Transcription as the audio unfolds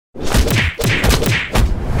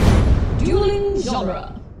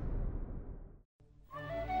genre.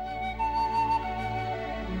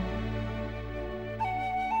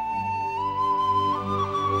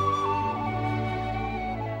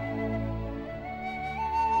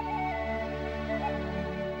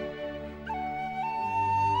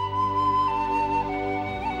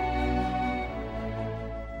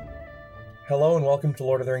 Hello and welcome to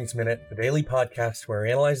Lord of the Rings Minute, the daily podcast where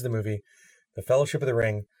we analyze the movie, The Fellowship of the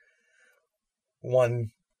Ring,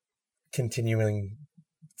 one continuing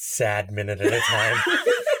sad minute at a time.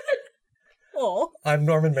 Oh. I'm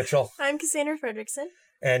Norman Mitchell. I'm Cassandra Fredrickson.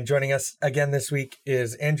 And joining us again this week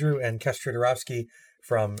is Andrew and Kestra Dorowski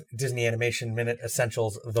from Disney Animation Minute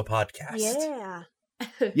Essentials, the podcast. Yeah.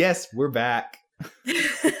 Yes, we're back. Well,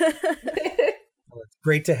 it's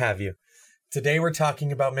great to have you. Today we're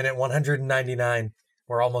talking about minute 199.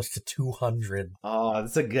 We're almost to 200. Oh,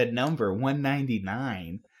 that's a good number,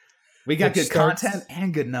 199. We got good content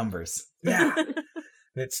and good numbers. Yeah. And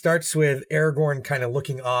it starts with Aragorn kind of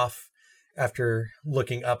looking off after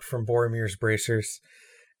looking up from Boromir's bracers,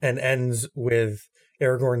 and ends with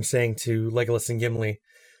Aragorn saying to Legolas and Gimli,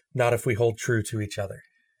 "Not if we hold true to each other."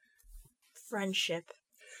 Friendship.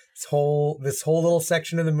 This whole little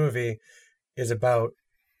section of the movie is about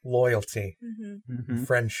loyalty,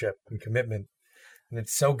 friendship, and commitment. And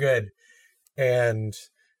it's so good. And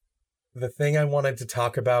the thing I wanted to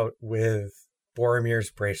talk about with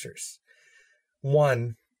Boromir's bracers.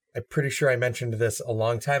 One, I'm pretty sure I mentioned this a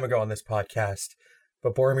long time ago on this podcast,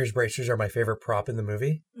 but Boromir's bracers are my favorite prop in the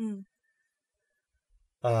movie.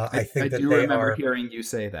 I think I do remember hearing you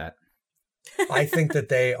say that. I think that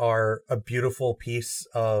they are a beautiful piece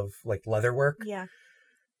of like leatherwork. Yeah.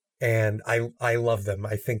 And I love them.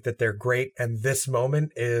 I think that they're great. And this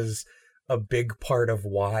moment is a big part of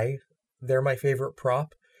why they're my favorite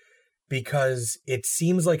prop, because it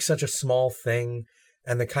seems like such a small thing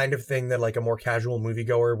and the kind of thing that like a more casual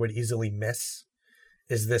moviegoer would easily miss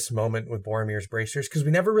is this moment with Boromir's bracers, because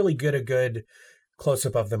we never really get a good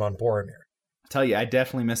close-up of them on Boromir. I'll tell you, I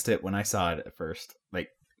definitely missed it when I saw it at first. Like,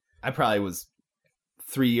 I probably was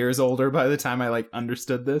 3 years older by the time I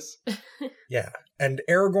understood this. Yeah. And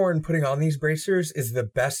Aragorn putting on these bracers is the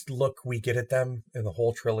best look we get at them in the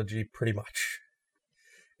whole trilogy, pretty much.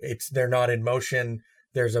 They're not in motion.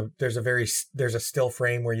 There's a still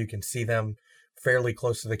frame where you can see them fairly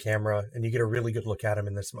close to the camera, and you get a really good look at them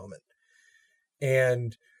in this moment.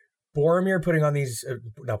 And Aragorn putting on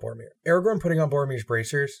Boromir's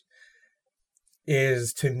bracers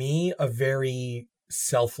is, to me, a very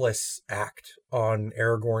selfless act on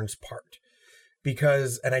Aragorn's part.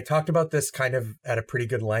 Because, and I talked about this kind of at a pretty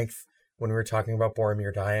good length when we were talking about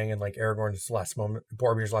Boromir dying and like Boromir's last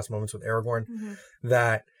moments with Aragorn,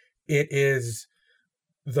 that it is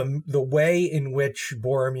the way in which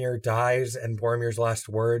Boromir dies and Boromir's last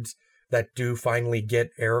words that do finally get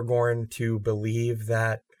Aragorn to believe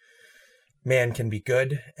that man can be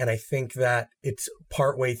good. And I think that it's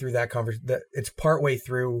partway through it's partway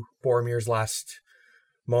through Boromir's last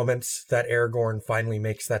moments that Aragorn finally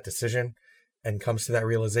makes that decision and comes to that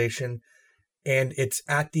realization. And it's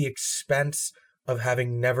at the expense of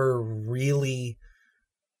having never really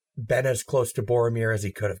been as close to Boromir as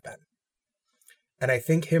he could have been. And I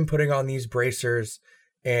think him putting on these bracers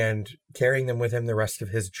and carrying them with him the rest of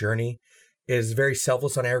his journey is very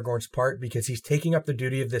selfless on Aragorn's part, because he's taking up the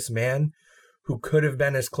duty of this man who could have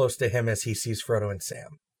been as close to him as he sees Frodo and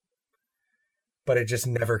Sam. But it just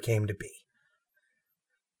never came to be.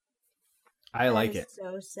 I like it.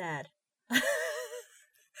 So sad.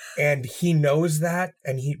 And he knows that,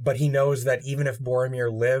 but he knows that even if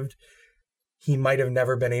Boromir lived, he might have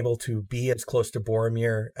never been able to be as close to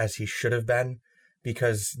Boromir as he should have been,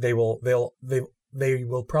 because they will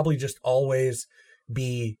probably just always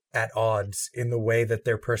be at odds in the way that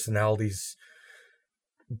their personalities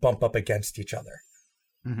bump up against each other.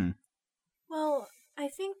 Mm-hmm. Well, I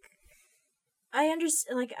think I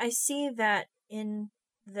understand. Like, I see that in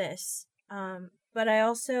this, but I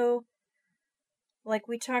also, like,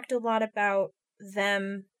 we talked a lot about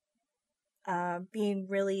them being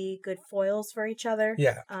really good foils for each other.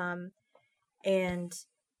 Yeah. And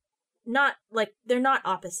not like they're not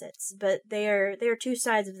opposites, but they are two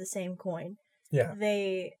sides of the same coin. Yeah.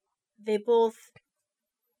 They both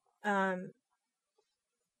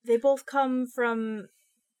come from,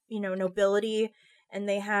 nobility, and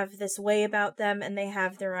they have this way about them, and they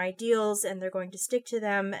have their ideals, and they're going to stick to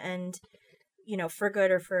them, and, for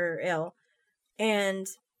good or for ill. And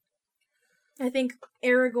I think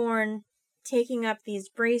Aragorn taking up these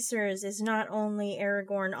bracers is not only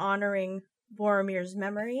Aragorn honoring Boromir's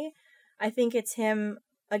memory, I think it's him,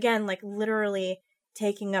 again, like literally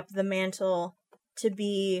taking up the mantle to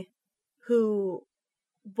be who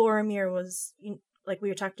Boromir was, like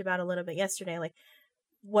we talked about a little bit yesterday, like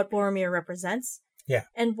what Boromir represents. Yeah.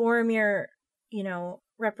 And Boromir,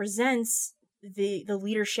 represents the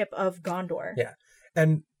leadership of Gondor. Yeah.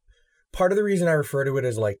 And part of the reason I refer to it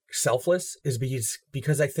as like selfless is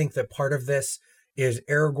because I think that part of this is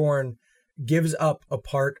Aragorn gives up a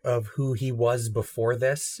part of who he was before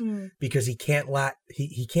this because he can't let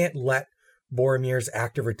Boromir's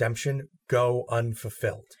act of redemption go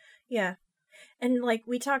unfulfilled. Yeah. And like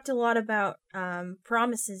we talked a lot about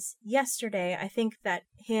promises yesterday, I think that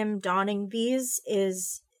him donning these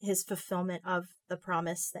is his fulfillment of the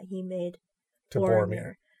promise that he made to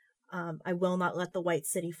Boromir. I will not let the White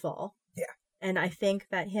City fall. Yeah. And I think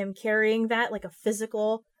that him carrying that, like a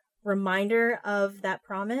physical reminder of that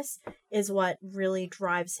promise, is what really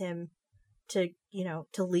drives him to,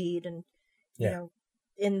 to lead and,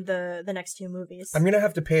 in the next two movies. I'm going to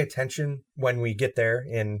have to pay attention when we get there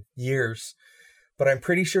in years, but I'm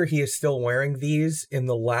pretty sure he is still wearing these in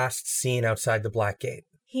the last scene outside the Black Gate.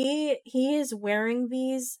 He is wearing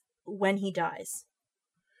these when he dies.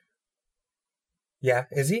 Yeah,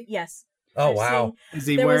 is he? Yes. Oh, wow. Is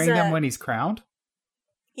he wearing them when he's crowned?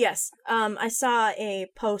 Yes. I saw a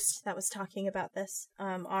post that was talking about this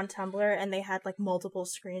on Tumblr, and they had like multiple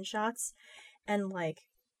screenshots, and like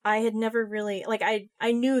I had never really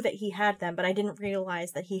I knew that he had them, but I didn't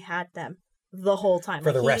realize that he had them the whole time.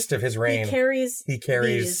 For the rest of his reign. He carries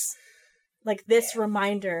these, like this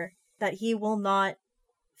reminder that he will not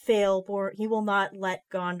fail, or he will not let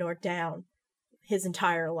Gondor down his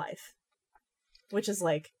entire life. Which is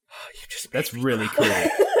like, that's really cool.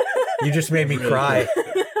 You just made me cry.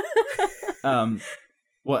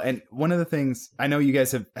 Well, and one of the things I know you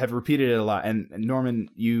guys have repeated it a lot, and Norman,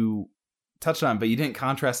 you touched on, but you didn't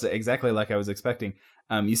contrast it exactly like I was expecting.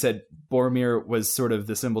 You said Boromir was sort of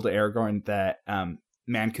the symbol to Aragorn that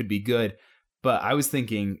man could be good, but I was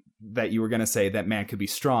thinking that you were going to say that man could be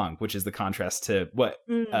strong, which is the contrast to what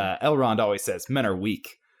Elrond always says: men are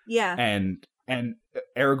weak. Yeah, and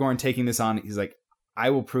Aragorn taking this on, he's like, I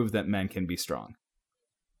will prove that men can be strong.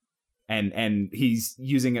 And he's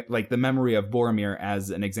using it like the memory of Boromir as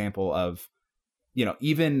an example of,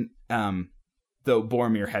 even though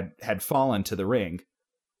Boromir had fallen to the ring,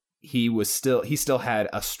 he still had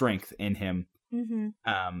a strength in him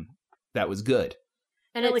that was good.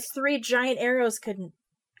 And like 3 giant arrows couldn't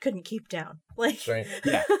keep down. Like right.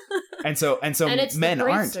 Yeah. And so and men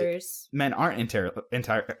aren't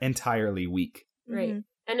entirely weak. Right. Mm-hmm.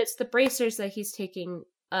 And it's the bracers that he's taking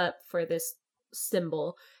up for this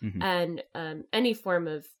symbol, and any form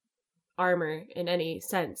of armor in any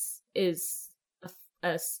sense is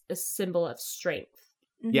a symbol of strength.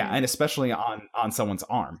 Yeah, and especially on someone's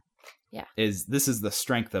arm. Yeah. This is the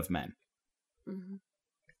strength of men. Mm-hmm.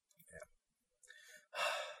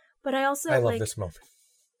 But I also love this moment.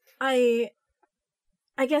 I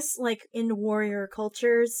guess like in warrior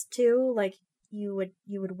cultures too, like you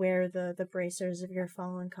would wear the bracers of your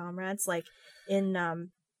fallen comrades, like in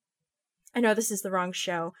I know this is the wrong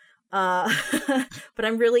show, but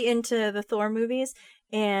I'm really into the Thor movies,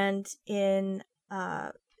 and in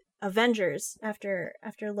Avengers, after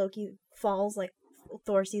Loki falls, like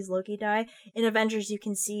Thor sees Loki die, in Avengers you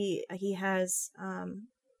can see he has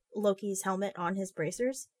Loki's helmet on his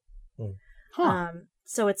bracers.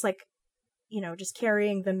 So it's like, just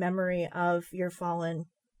carrying the memory of your fallen,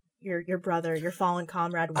 your brother, your fallen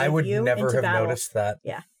comrade with you. I would never have battle. noticed that.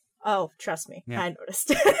 Yeah. Oh, trust me, yeah. I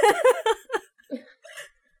noticed.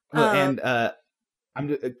 Well, and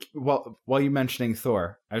while you're mentioning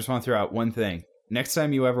Thor, I just want to throw out one thing. Next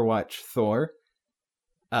time you ever watch Thor,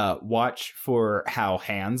 watch for how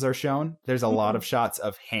hands are shown. There's a lot of shots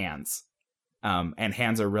of hands, and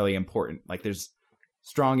hands are really important. Like there's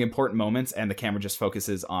strong, important moments, and the camera just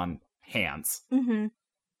focuses on hands. That's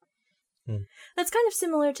kind of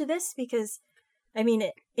similar to this because, I mean,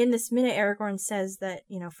 in this minute, Aragorn says that,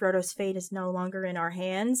 Frodo's fate is no longer in our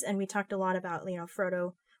hands, and we talked a lot about,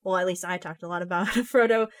 Frodo. Well, at least I talked a lot about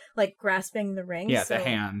Frodo, like, grasping the ring. Yeah, so. the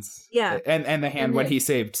hands. Yeah. And the hand when he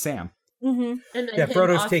saved Sam. Mm-hmm. And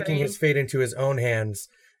Frodo's taking his fate into his own hands,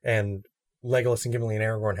 and Legolas and Gimli and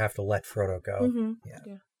Aragorn have to let Frodo go. Mm-hmm.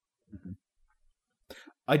 Yeah.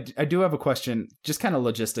 I do have a question, just kind of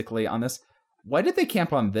logistically on this. Why did they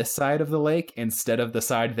camp on this side of the lake instead of the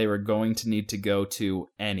side they were going to need to go to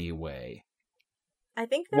anyway? I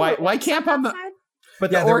think why camp on the side?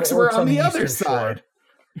 But the orcs were on the other side. Shore.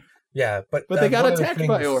 Yeah, but they got attacked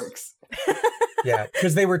by orcs. Yeah,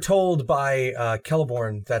 because they were told by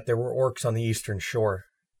Celeborn that there were orcs on the eastern shore.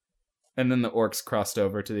 And then the orcs crossed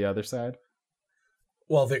over to the other side?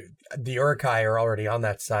 Well, the Uruk-hai are already on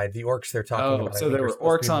that side. The orcs they're talking about. So there were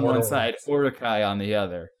orcs on one side, Uruk-hai on the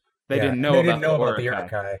other. They didn't know about the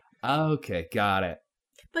Uruk-hai. Okay, got it.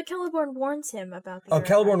 But Celeborn warns him about the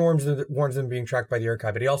Uruk-hai. Celeborn warns them being tracked by the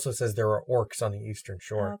Uruk-hai, but he also says there are orcs on the eastern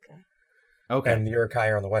shore. Okay. And the Uruk-hai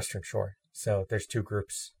are on the western shore. So there's two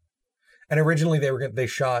groups. And originally they were going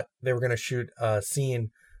to shoot a scene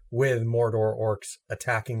with Mordor orcs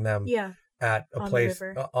attacking them at a place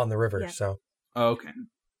on the river. Yeah. So okay.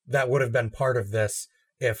 That would have been part of this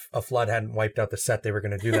if a flood hadn't wiped out the set they were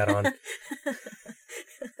going to do that on.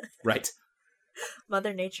 Right.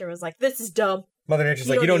 Mother Nature was like, this is dumb. Mother Nature's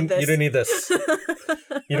like, you don't need this.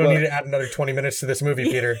 You don't need to add another 20 minutes to this movie,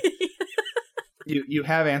 Peter. You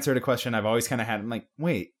have answered a question I've always kind of had. I'm like,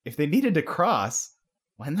 wait, if they needed to cross,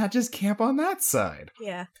 why not just camp on that side?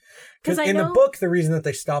 Yeah. Because in the book, the reason that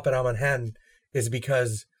they stop at Amon Hen is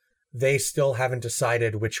because they still haven't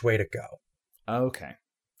decided which way to go. Okay.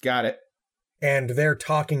 Got it. And they're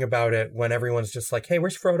talking about it when everyone's just like, hey,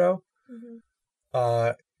 where's Frodo?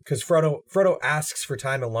 Because Frodo asks for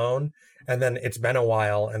time alone, and then it's been a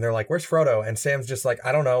while, and they're like, where's Frodo? And Sam's just like,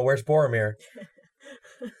 I don't know, where's Boromir?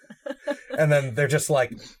 And then they're just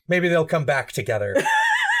like, maybe they'll come back together.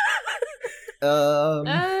 And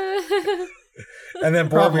then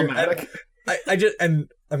Boromir, and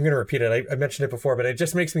I'm going to repeat it. I mentioned it before, but it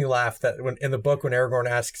just makes me laugh that when in the book, when Aragorn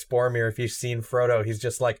asks Boromir if he's seen Frodo, he's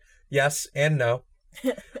just like, yes and no.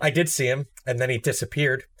 I did see him, and then he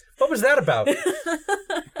disappeared. What was that about?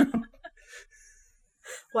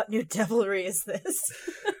 What new devilry is this?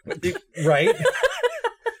 Right?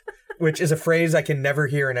 Which is a phrase I can never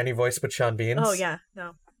hear in any voice but Sean Bean's. Oh, yeah.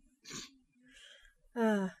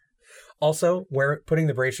 No. Also, putting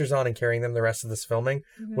the bracers on and carrying them the rest of this filming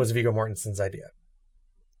was Viggo Mortensen's idea.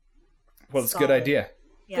 Well, it's a good idea.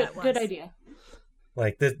 Yeah, good idea.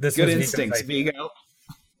 Like, this good was instincts, Viggo.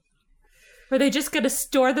 Were they just going to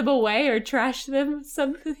store them away or trash them?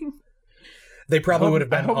 Something? They probably would have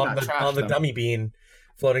been on the dummy bean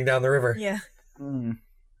floating down the river. Yeah.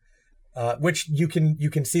 Which you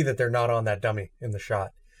can see that they're not on that dummy in the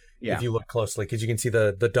shot if you look closely, because you can see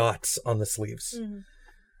the dots on the sleeves.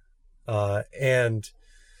 And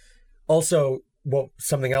also,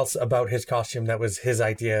 something else about his costume that was his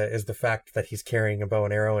idea is the fact that he's carrying a bow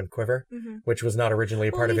and arrow and quiver, which was not originally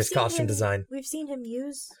a part of his costume design. We've seen him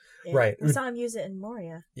use it. Right. We saw him use it in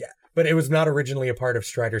Moria. Yeah, but it was not originally a part of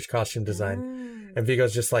Strider's costume design. And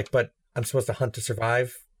Viggo's just like, but I'm supposed to hunt to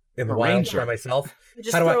survive in the wild by myself.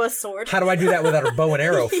 Just throw a sword. How do I do that without a bow and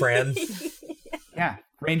arrow, friend? Yeah,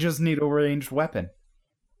 Rangers need a ranged weapon.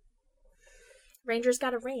 Rangers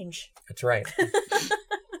got a range. That's right.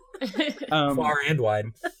 Far and wide.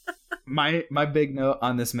 My big note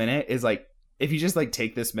on this minute is like, if you just like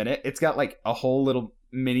take this minute, it's got like a whole little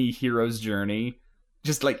mini hero's journey,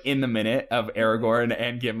 just like in the minute of Aragorn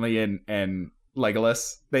and Gimli and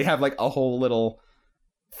Legolas. They have like a whole little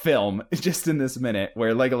film just in this minute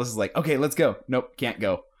where Legolas is like, okay, let's go. Nope, can't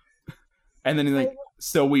go. And then he's like,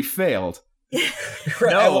 so we failed.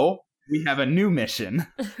 No, we have a new mission.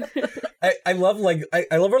 I love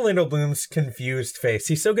Orlando Bloom's confused face.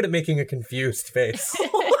 He's so good at making a confused face.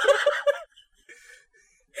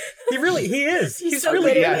 He is. He's so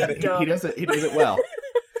really good at it. He does it well.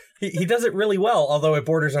 He does it really well, although it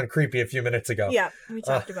borders on creepy a few minutes ago. Yeah, we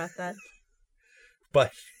talked about that.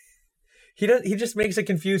 But he just makes a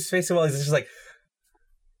confused face while he's just like,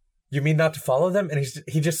 you mean not to follow them? And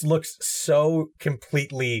he just looks so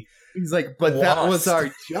completely. He's like, but lost. That was our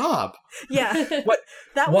job. Yeah. What?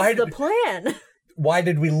 That was the plan. Why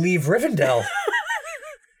did we leave Rivendell?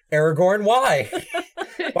 Aragorn, why?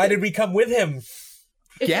 Why did we come with him?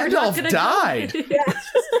 Gandalf died.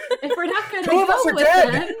 If we're not going to go with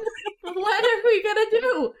them, what are we going to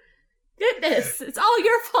do? Goodness, it's all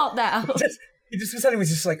your fault now. He just was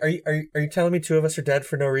just like, are you telling me two of us are dead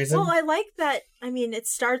for no reason? Well, I like that. I mean, it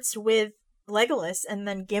starts with Legolas, and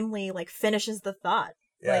then Gimli like finishes the thought.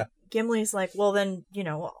 Yeah. Like Gimli's like, well, then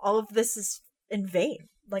all of this is in vain.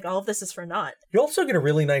 Like all of this is for naught. You also get a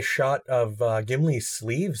really nice shot of Gimli's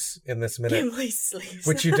sleeves in this minute. Gimli's sleeves,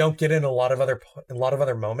 which you don't get in a lot of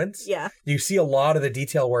other moments. Yeah, you see a lot of the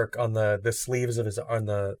detail work on the sleeves of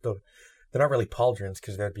they're not really pauldrons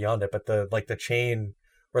because they're beyond it, but the chain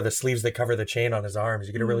or the sleeves that cover the chain on his arms.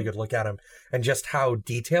 You get a really good look at him and just how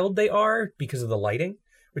detailed they are because of the lighting,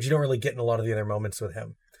 which you don't really get in a lot of the other moments with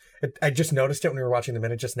him. I just noticed it when we were watching the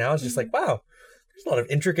minute just now. It's just like, wow, there's a lot of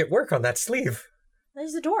intricate work on that sleeve.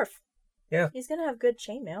 There's a dwarf. Yeah. He's going to have good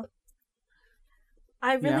chainmail.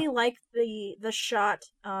 I really like the shot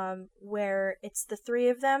where it's the three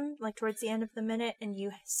of them, like towards the end of the minute, and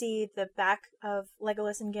you see the back of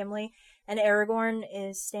Legolas and Gimli, and Aragorn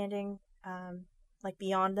is standing like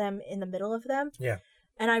beyond them in the middle of them. Yeah.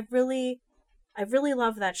 And I really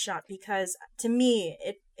love that shot because to me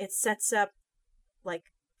it sets up like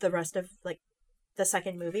the rest of like the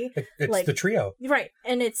second movie. It's like, the trio. Right.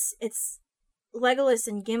 And it's Legolas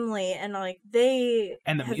and Gimli, and like they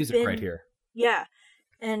And the music right here. Yeah.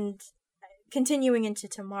 And continuing into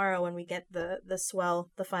tomorrow when we get the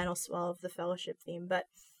final swell of the Fellowship theme. But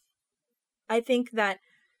I think that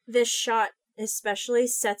this shot especially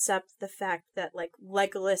sets up the fact that like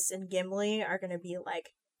Legolas and Gimli are going to be like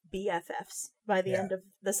BFFs by the end of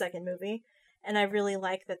the second movie. And I really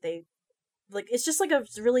like that they like, it's just like a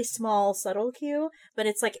really small subtle cue, but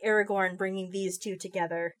it's like Aragorn bringing these two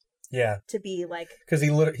together. Yeah. To be like, because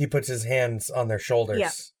he puts his hands on their shoulders.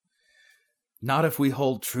 Yeah. Not if we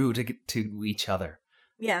hold true to each other.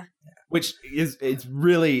 Yeah. Which is, it's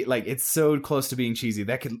really like, it's so close to being cheesy.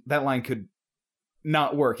 That line could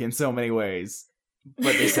not work in so many ways,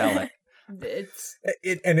 but they sell it.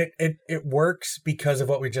 It works because of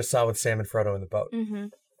what we just saw with Sam and Frodo in the boat. Mm-hmm.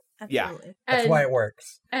 Absolutely. Yeah, that's why it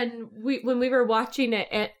works. And when we were watching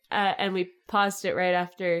it, and we paused it right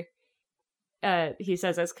after he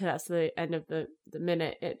says that's because that's the end of the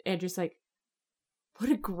minute. Andrew's like,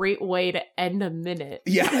 "What a great way to end a minute!"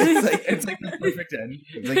 Yeah, it's like the perfect end.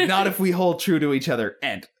 It's like, not if we hold true to each other.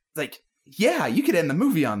 End. It's like, yeah, you could end the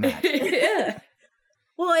movie on that. Yeah.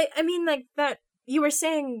 Well, I mean, like that. You were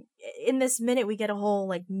saying in this minute we get a whole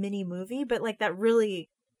like mini movie, but like that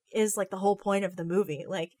really is like the whole point of the movie.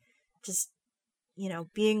 Like, just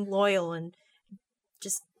being loyal and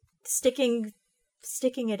just sticking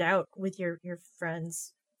it out with your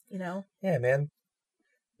friends. Yeah, man.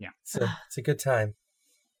 Yeah, it's a good time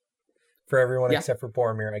for everyone except for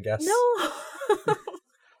Boromir, I guess. No.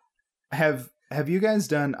 Have you guys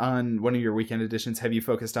done on one of your weekend editions? Have you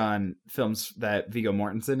focused on films that Viggo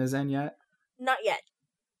Mortensen is in yet? Not yet.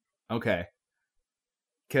 Okay.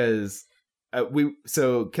 Because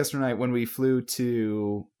Kester and I, when we flew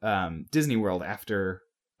to Disney World after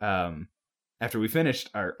we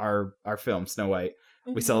finished our film Snow White,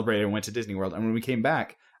 mm-hmm. we celebrated and went to Disney World. And when we came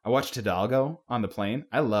back, I watched Hidalgo on the plane.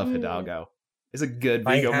 I love Hidalgo. It's a good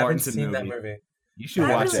Viggo Mortensen movie. That movie. You should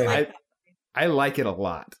watch it. I like it a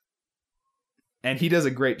lot. And he does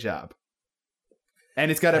a great job.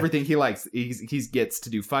 And it's got everything he likes. He gets to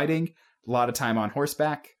do fighting, a lot of time on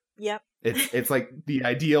horseback. Yep. It's like the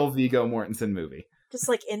ideal Viggo Mortensen movie. Just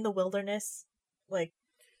like in the wilderness. Like,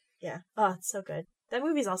 yeah. Oh, it's so good. That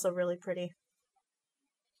movie's also really pretty.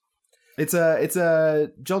 It's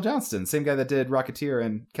Joel Johnston, same guy that did Rocketeer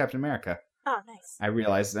and Captain America. Oh, nice. I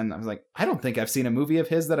realized, and I was like, I don't think I've seen a movie of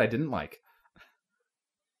his that I didn't like.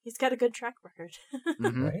 He's got a good track record.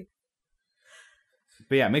 Mm-hmm. Right?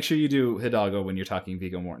 But yeah, make sure you do Hidalgo when you're talking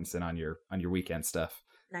Viggo Mortensen on your weekend stuff.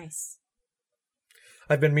 Nice.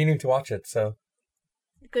 I've been meaning to watch it, so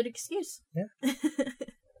good excuse. Yeah.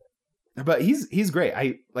 But he's great.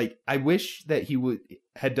 I wish that he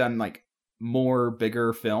had done like more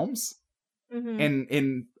bigger films. Mm-hmm. And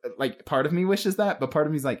in like part of me wishes that, but part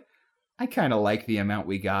of me's like, I kind of like the amount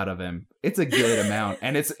we got of him. It's a good amount,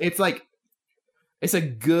 and it's like it's a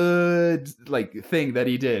good like thing that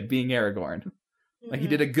he did being Aragorn. Like, he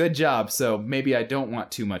did a good job, so maybe I don't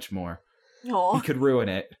want too much more. Aww. He could ruin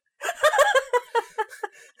it.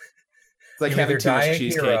 It's like you having either too die much a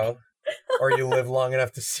cheesecake. hero, or you live long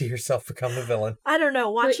enough to see yourself become the villain. I don't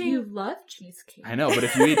know. Watching, but you love cheesecake. I know, but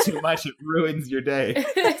if you eat too much, it ruins your day.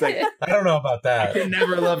 It's like, I don't know about I that. can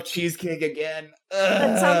never love cheesecake again.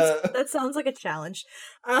 that sounds like a challenge.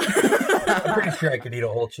 I'm pretty sure I could eat a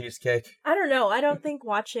whole cheesecake. I don't know. I don't think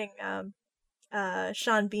watching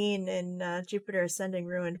Sean Bean in Jupiter Ascending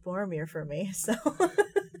ruined Boromir for me. So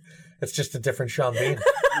it's just a different Sean Bean.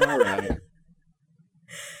 All right.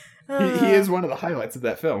 He is one of the highlights of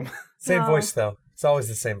that film. Same voice though. It's always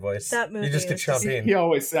the same voice. That movie you just did Sean Bean. He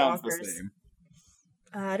always sounds the same.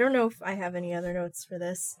 I don't know if I have any other notes for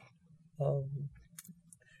this.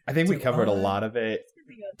 I think we covered a lot of it,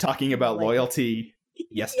 talking about loyalty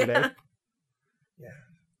yesterday. Yeah.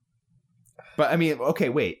 But I mean, okay,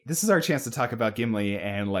 wait. This is our chance to talk about Gimli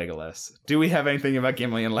and Legolas. Do we have anything about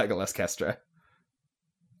Gimli and Legolas, Kestra?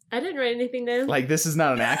 I didn't write anything down. Like, this is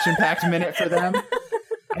not an action-packed minute for them.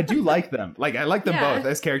 I do like them. Like, I like them both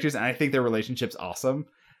as characters, and I think their relationship's awesome.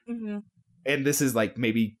 Mm-hmm. And this is, like,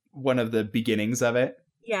 maybe one of the beginnings of it.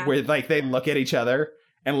 Yeah. Where, like, they look at each other,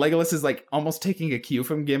 and Legolas is, like, almost taking a cue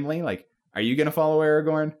from Gimli. Like, are you gonna follow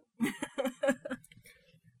Aragorn?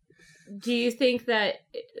 Do you think that,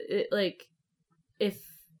 if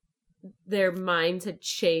their minds had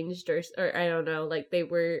changed or I don't know, like they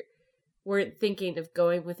weren't thinking of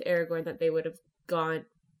going with Aragorn, that they would have gone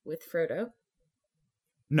with Frodo.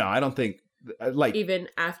 No, I don't think, like, even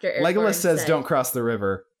after Aragorn Legolas says said, don't cross the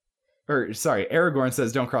river. Or, sorry, Aragorn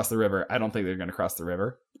says don't cross the river. I don't think they're going to cross the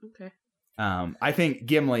river. Okay. I think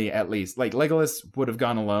Gimli, at least, like, Legolas would have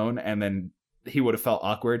gone alone, and then he would have felt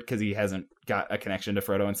awkward because he hasn't got a connection to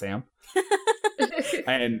Frodo and Sam.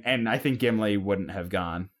 and I think Gimli wouldn't have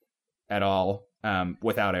gone at all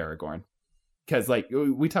without Aragorn. Because, like,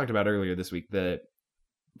 we talked about earlier this week, the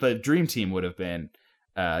dream team would have been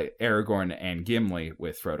Aragorn and Gimli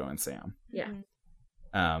with Frodo and Sam. Yeah.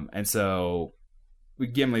 And so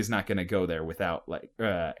Gimli's not going to go there without, like,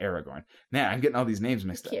 Aragorn. Man, I'm getting all these names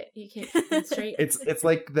mixed up. You can't keep them straight. It's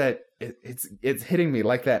like that. It's hitting me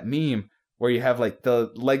like that meme where you have, like, the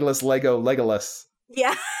Legolas Lego Legolas.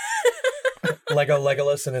 Yeah. Lego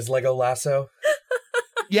Legolas and his Lego lasso.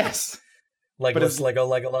 Yes. Legolas Lego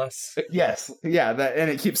Legolas. Yes. Yeah. That, and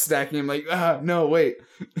it keeps stacking. I'm like, no, wait.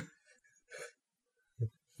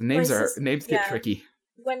 Names get tricky.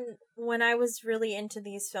 When I was really into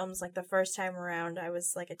these films, like the first time around, I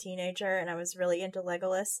was like a teenager and I was really into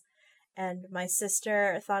Legolas, and my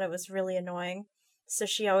sister thought it was really annoying, so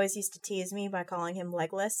she always used to tease me by calling him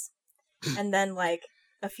Legless. And then, like,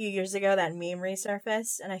 a few years ago, that meme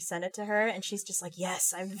resurfaced, and I sent it to her, and she's just like,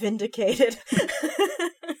 "Yes, I'm vindicated."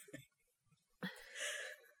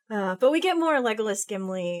 But we get more Legolas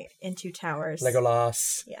Gimli in Two Towers.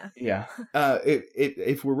 Legolas. Yeah. Yeah.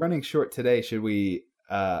 If we're running short today, should we,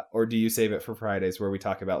 or do you save it for Fridays where we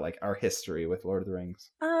talk about, like, our history with Lord of the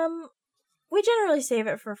Rings? We generally save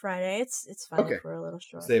it for Friday. It's fine Okay. if we're a little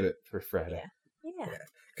short. Save it for Friday. Yeah.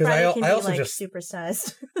 Because Friday I also like just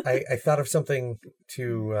supersized. I thought of something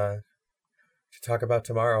to talk about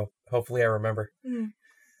tomorrow. Hopefully I remember.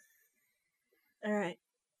 All right.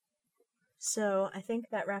 So I think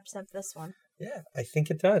that wraps up this one. Yeah, I think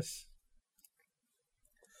it does.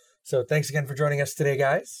 So thanks again for joining us today,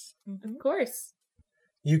 guys. Of course.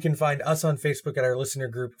 You can find us on Facebook at our listener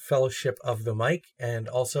group, Fellowship of the Mic, and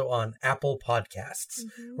also on Apple Podcasts,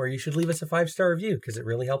 where you should leave us a 5-star review because it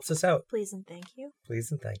really helps us out. Please and thank you.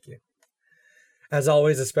 Please and thank you. As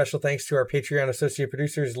always, a special thanks to our Patreon associate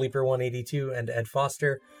producers, Leaper182 and Ed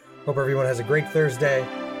Foster. Hope everyone has a great Thursday,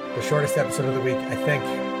 the shortest episode of the week, I think,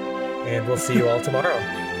 and we'll see you all tomorrow.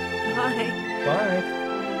 Bye. Bye.